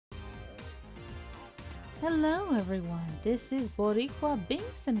Hello everyone, this is Boricua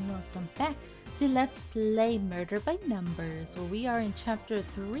Binks and welcome back to Let's Play Murder by Numbers, where we are in Chapter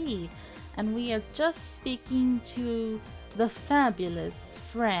 3 and we are just speaking to the fabulous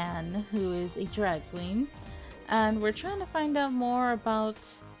Fran, who is a drag queen, and we're trying to find out more about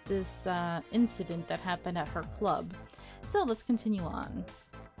this incident that happened at her club. So let's continue on.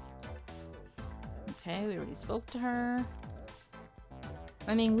 Okay, we already spoke to her.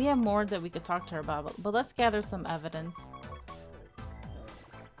 I mean, we have more that we could talk to her about, but let's gather some evidence.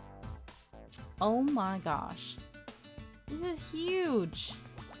 Oh my gosh. This is huge.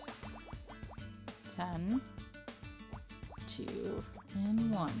 10, 2,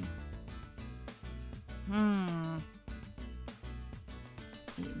 and 1.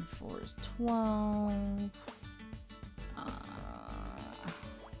 8 and 4 is 12.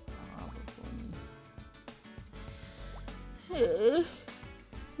 Probably.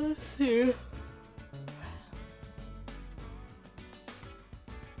 Let's see.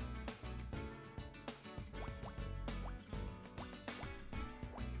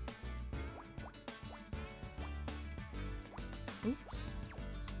 Oops.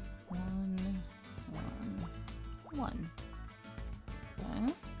 1, 1, 1.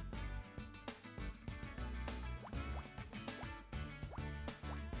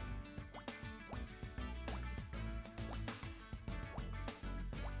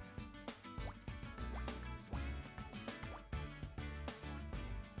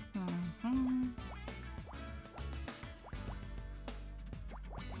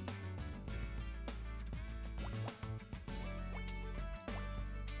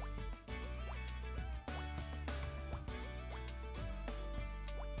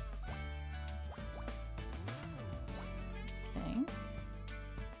 Okay.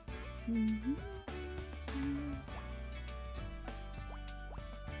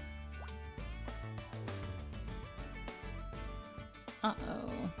 Uh-oh.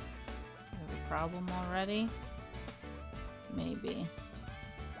 We have a problem already? Maybe.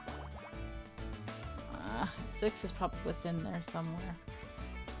 6 is probably within there somewhere.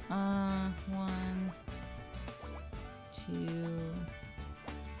 1, 2,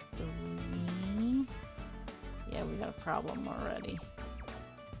 3. Yeah, we got a problem already.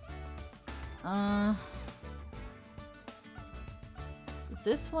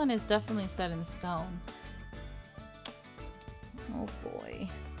 This one is definitely set in stone. Oh boy.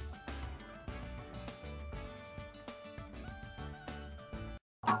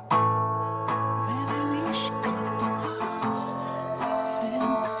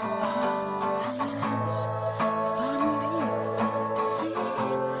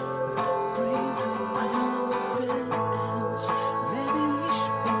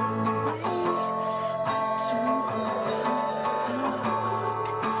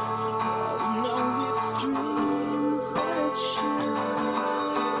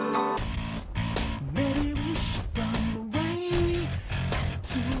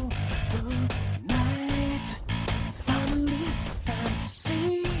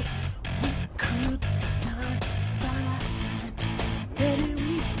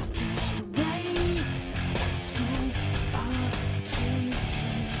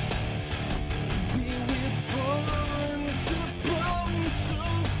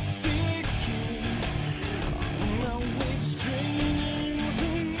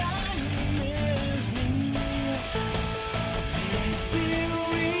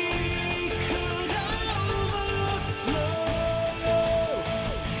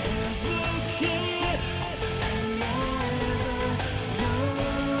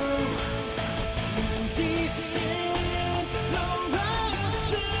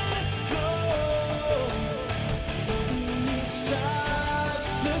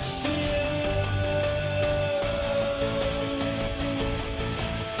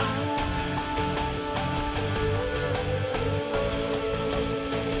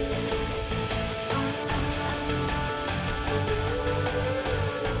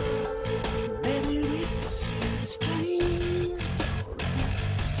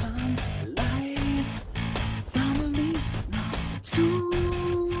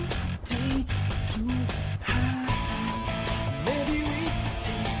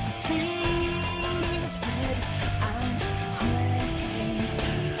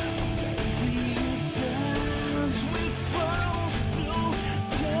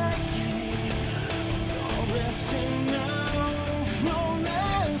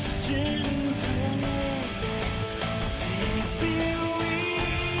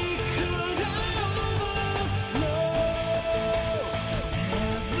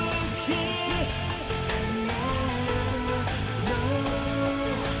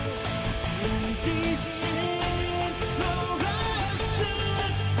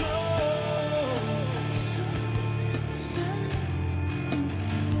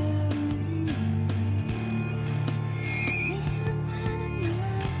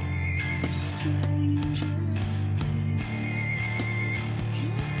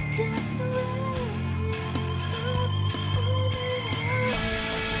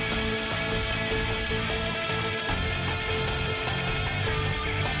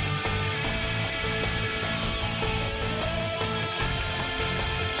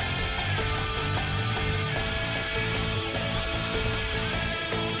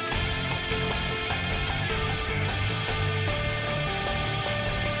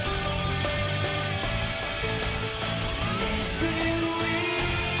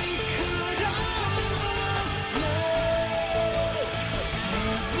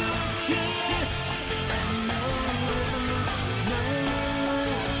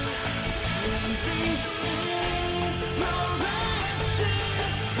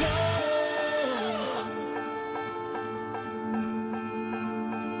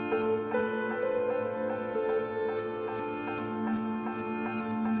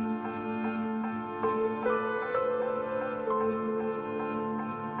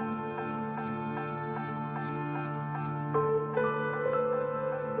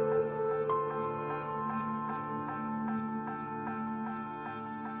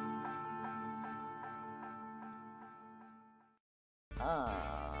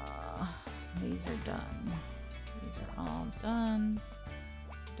 these are done. These are all done.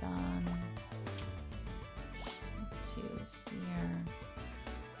 Done. 2 is here.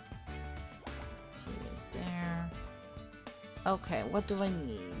 2 is there. Okay, what do I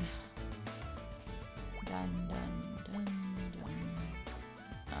need? Done, done, done, done.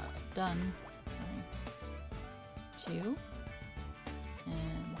 Done. Sorry. 2.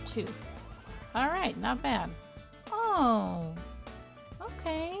 And 2. Alright, not bad. Oh!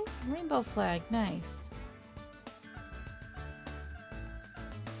 Okay. Rainbow flag, nice.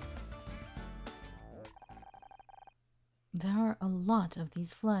 There are a lot of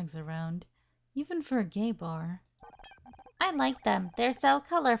these flags around, even for a gay bar. I like them. They're so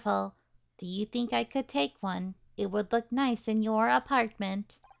colorful. Do you think I could take one? It would look nice in your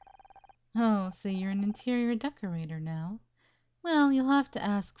apartment. Oh, so you're an interior decorator now? Well, you'll have to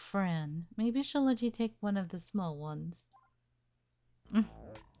ask Fran. Maybe she'll let you take one of the small ones.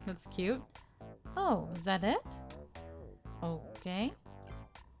 That's cute. Oh, is that it? Okay.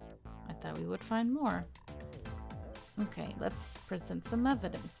 I thought we would find more. Okay, let's present some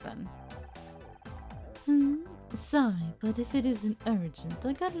evidence then. Sorry, but if it isn't urgent,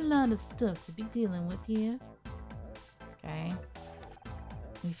 I got a lot of stuff to be dealing with here. Okay.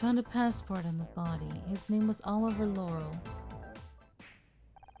 We found a passport on the body. His name was Oliver Laurel.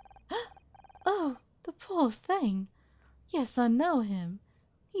 Oh, the poor thing. Yes, I know him.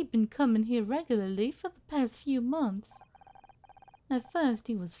 He'd been coming here regularly for the past few months. At first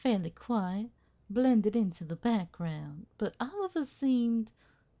he was fairly quiet, blended into the background, but Oliver seemed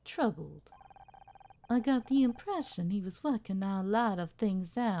troubled. I got the impression he was working a lot of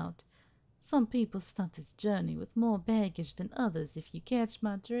things out. Some people start this journey with more baggage than others, if you catch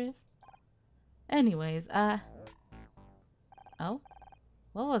my drift. Anyways, Oh?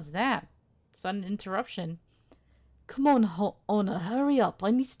 What was that? Sudden interruption. Come on, Honor, hurry up.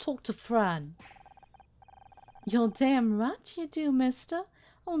 I need to talk to Fran. You're damn right you do, mister.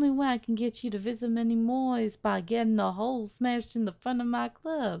 Only way I can get you to visit many more is by getting a hole smashed in the front of my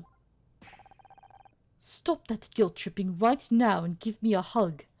club. Stop that guilt tripping right now and give me a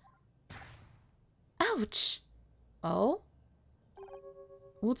hug. Ouch! Oh?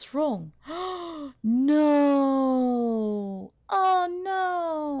 What's wrong? No! Oh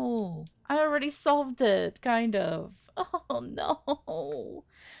no! I already solved it, kind of. Oh no!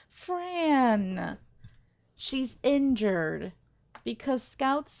 Fran! She's injured. Because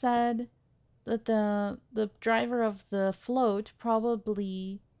Scout said that the driver of the float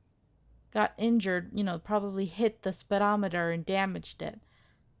probably got injured, you know, probably hit the speedometer and damaged it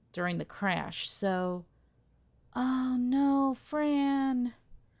during the crash. So, oh no, Fran.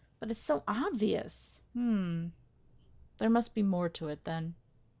 But it's so obvious. There must be more to it then.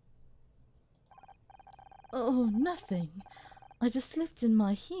 Oh, nothing. I just slipped in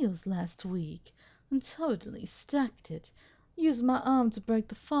my heels last week and totally stacked it. Used my arm to break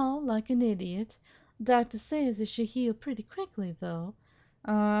the fall like an idiot. Doctor says it should heal pretty quickly, though.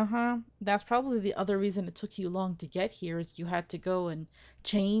 Uh-huh. That's probably the other reason it took you long to get here, is you had to go and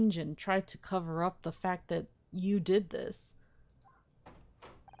change and try to cover up the fact that you did this.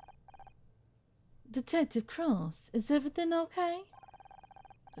 Detective Cross, is everything okay?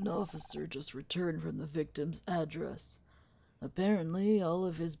 An officer just returned from the victim's address. Apparently, all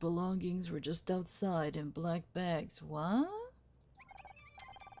of his belongings were just outside in black bags. What?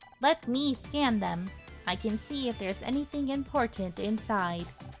 Let me scan them. I can see if there's anything important inside.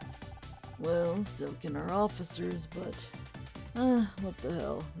 Well, so can our officers, but... what the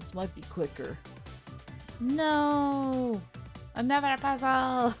hell? This might be quicker. No! Another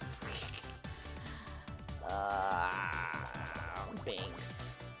puzzle! Binks.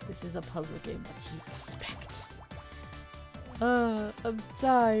 This is a puzzle game that you expect. I'm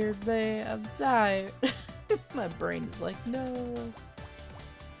tired, man. I'm tired. My brain is like, no.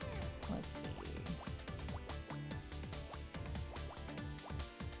 Let's see.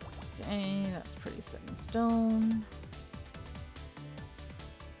 Okay, that's pretty set in stone.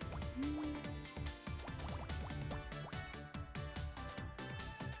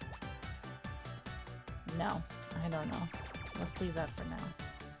 No, I don't know. Let's leave that for now.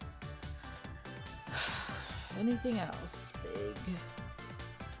 Anything else big?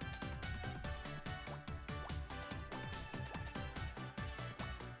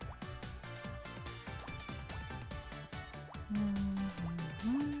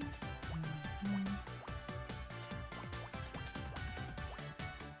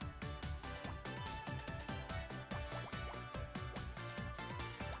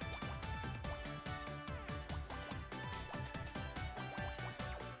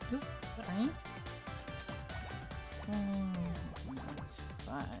 Oops, sorry. That's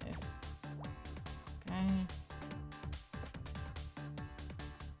 5. Okay.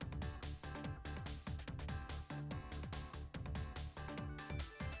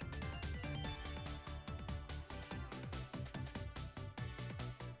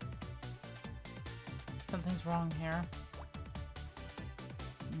 Something's wrong here.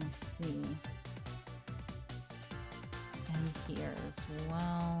 Let's see. And here as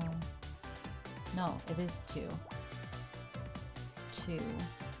well. No, it is 2. 2. 2.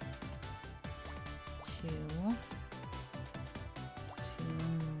 2.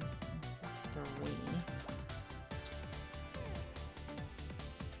 3.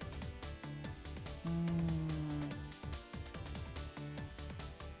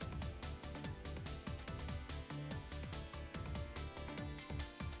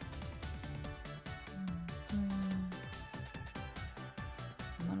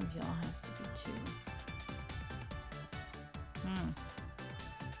 One of y'all has to be 2.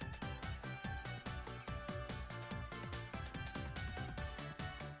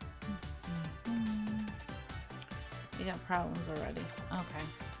 We got problems already. Okay.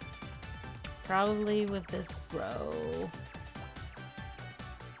 Probably with this row.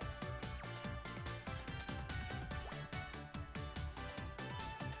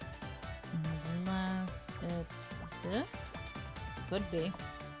 Unless it's this. Could be.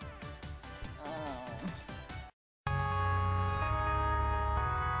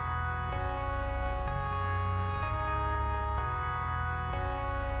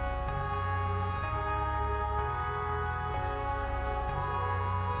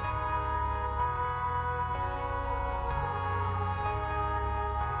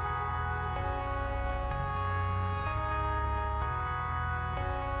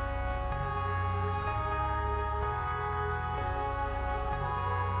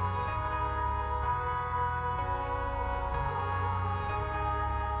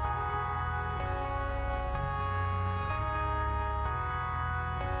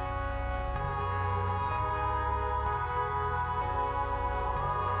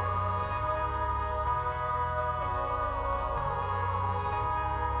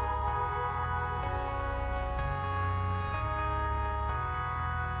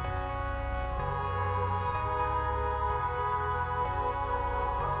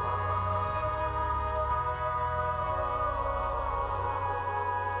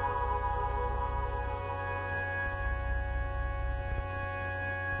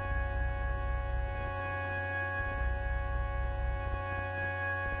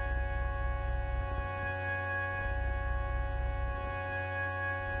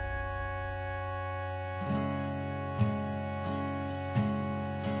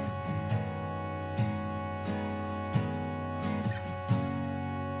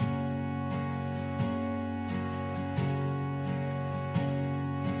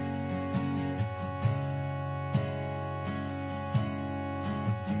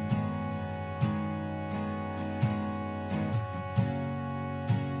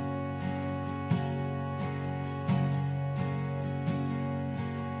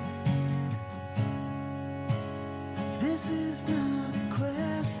 This is not a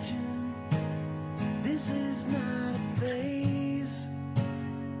question. This is not a phase.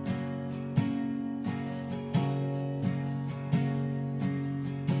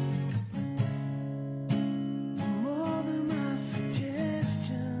 The more than my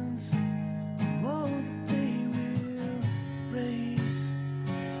suggestions, the more that they will raise.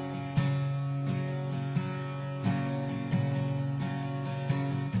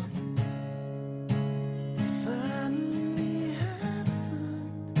 Finally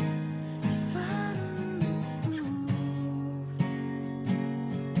happened. Finally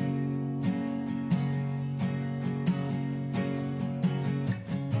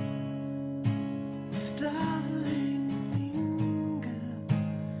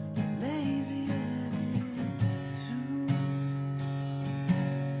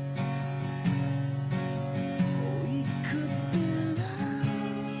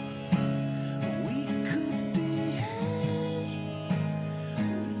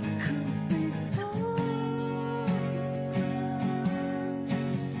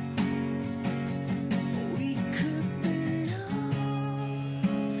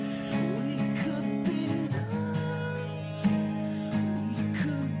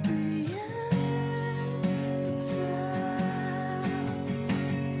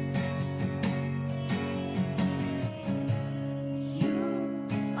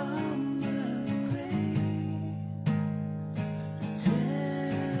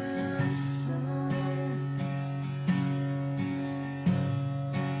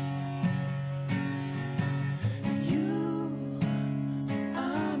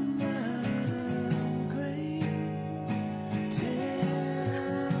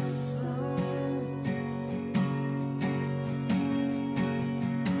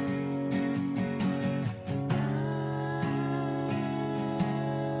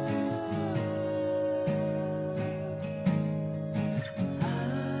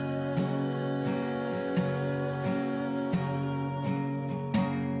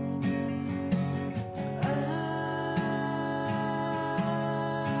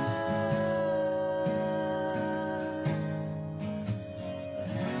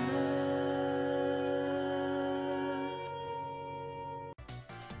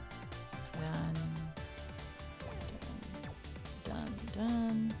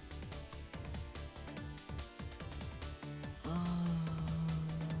done.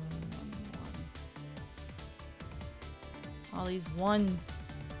 All these ones.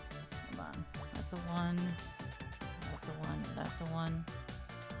 Hold on. That's a one. That's a one. That's a one.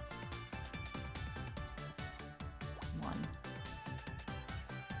 One.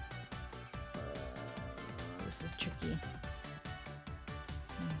 This is tricky.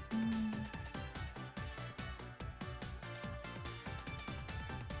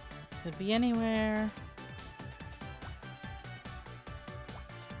 Could be anywhere.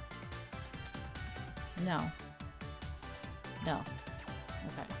 No. No.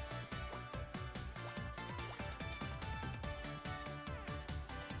 Okay.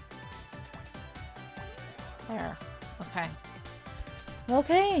 There. Okay.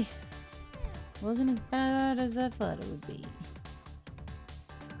 Okay. Wasn't as bad as I thought it would be.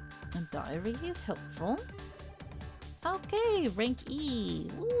 A diary is helpful. Okay, rank E.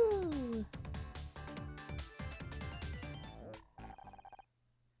 Woo!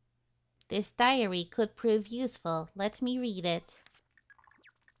 This diary could prove useful. Let me read it.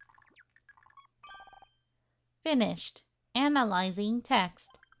 Finished. Analyzing text.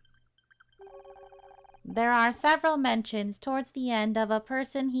 There are several mentions towards the end of a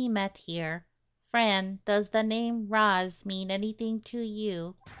person he met here. Fran, does the name Raz mean anything to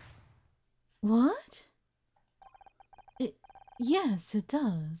you? What? Yes, it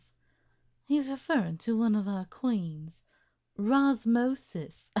does. He's referring to one of our queens.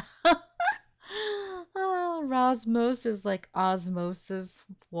 Rosmosis. Rosmosis, like osmosis,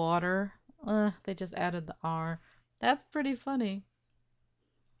 water. They just added the R. That's pretty funny.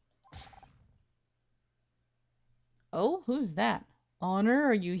 Oh, who's that? Honor,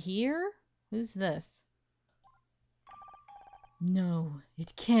 are you here? Who's this? No,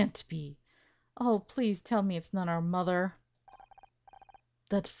 it can't be. Oh, please tell me it's not our mother.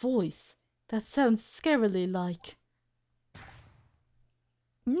 That voice, that sounds scarily like...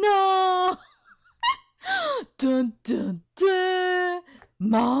 No! Dun dun dun!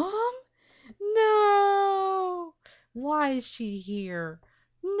 Mom? No! Why is she here?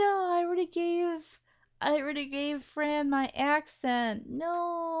 No, I already gave Fran my accent.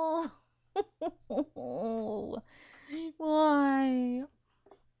 No! Why?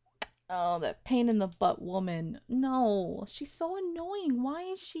 Oh, that pain in the butt woman. No, she's so annoying. Why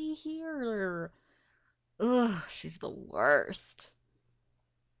is she here? Ugh, she's the worst.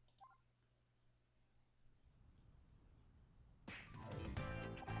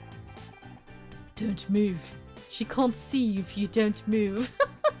 Don't move. She can't see you if you don't move.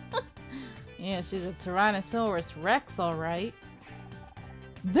 Yeah, she's a Tyrannosaurus Rex, alright.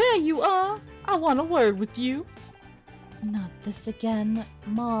 There you are! I want a word with you. Not this again.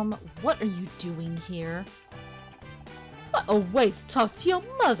 Mom, what are you doing here? What a way to talk to your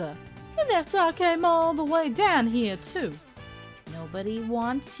mother! And after I came all the way down here, too. Nobody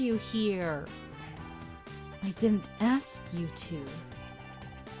wants you here. I didn't ask you to.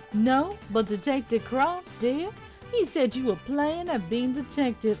 No, but Detective Cross did. He said you were playing at being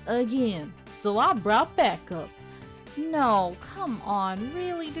detective again, so I brought back up. No, come on.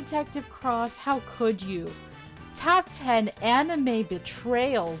 Really, Detective Cross? How could you? Top 10 anime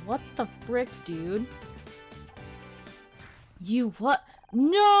betrayal. What the frick, dude? You what?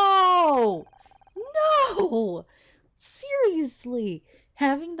 No! No! Seriously!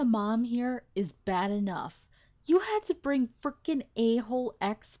 Having the mom here is bad enough. You had to bring frickin' a-hole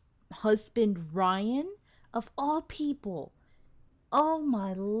ex-husband Ryan? Of all people. Oh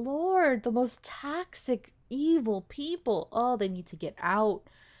my lord, the most toxic, evil people. Oh, they need to get out.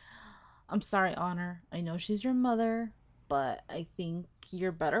 I'm sorry, Honor. I know she's your mother, but I think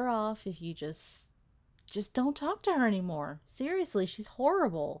you're better off if you just don't talk to her anymore. Seriously, she's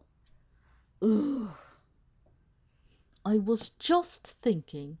horrible. Ugh. I was just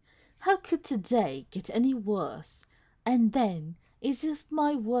thinking, how could today get any worse? And then, as if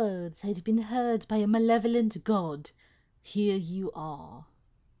my words had been heard by a malevolent god, here you are.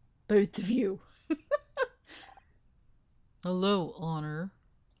 Both of you. Hello, Honor.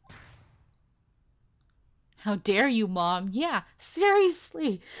 How dare you, Mom? Yeah,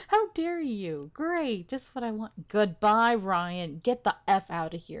 seriously. How dare you? Great, just what I want. Goodbye, Ryan. Get the F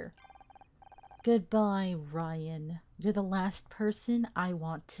out of here. Goodbye, Ryan. You're the last person I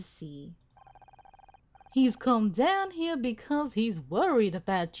want to see. He's come down here because he's worried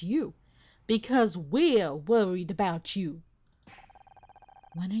about you. Because we're worried about you.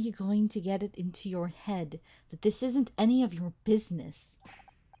 When are you going to get it into your head that this isn't any of your business?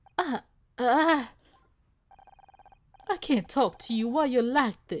 I can't talk to you while you're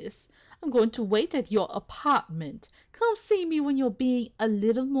like this. I'm going to wait at your apartment. Come see me when you're being a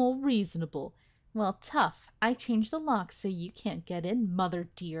little more reasonable. Well, tough. I changed the lock so you can't get in, mother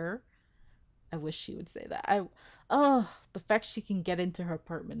dear. I wish she would say that. Oh, the fact she can get into her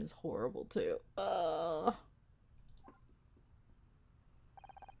apartment is horrible too. Oh,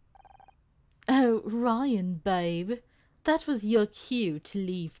 Ryan, babe. That was your cue to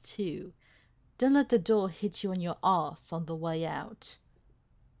leave too. Don't let the door hit you on your ass on the way out.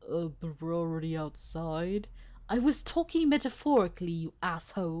 But we're already outside. I was talking metaphorically, you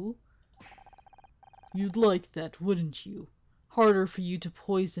asshole. You'd like that, wouldn't you? Harder for you to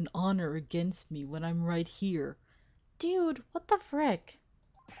poison honor against me when I'm right here. Dude, what the frick?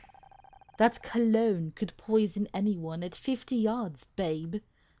 That cologne could poison anyone at 50 yards, babe.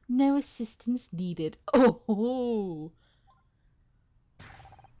 No assistance needed. Oh!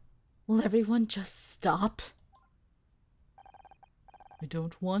 Will everyone just stop? I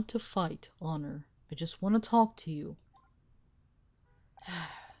don't want to fight, Honor. I just want to talk to you.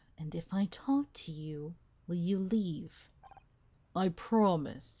 And if I talk to you, will you leave? I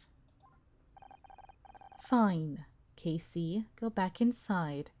promise. Fine. Casey, go back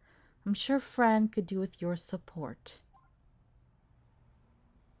inside. I'm sure Fran could do with your support.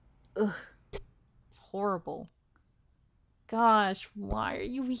 Ugh. It's horrible. Gosh, why are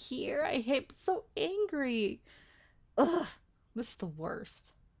you here? I hate so angry. Ugh. This is the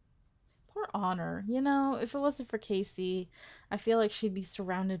worst. Poor Honor. You know, if it wasn't for Casey, I feel like she'd be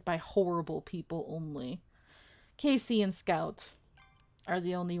surrounded by horrible people only. Casey and Scout are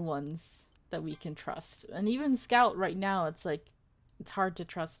the only ones that we can trust. And even Scout right now, it's like, it's hard to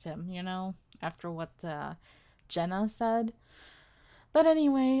trust him, you know, after what Jenna said. But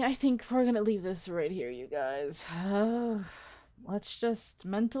anyway, I think we're gonna leave this right here, you guys. Let's just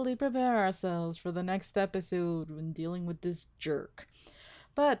mentally prepare ourselves for the next episode when dealing with this jerk.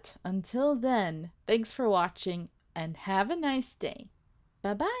 But until then, thanks for watching and have a nice day.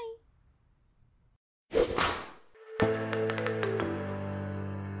 Bye bye.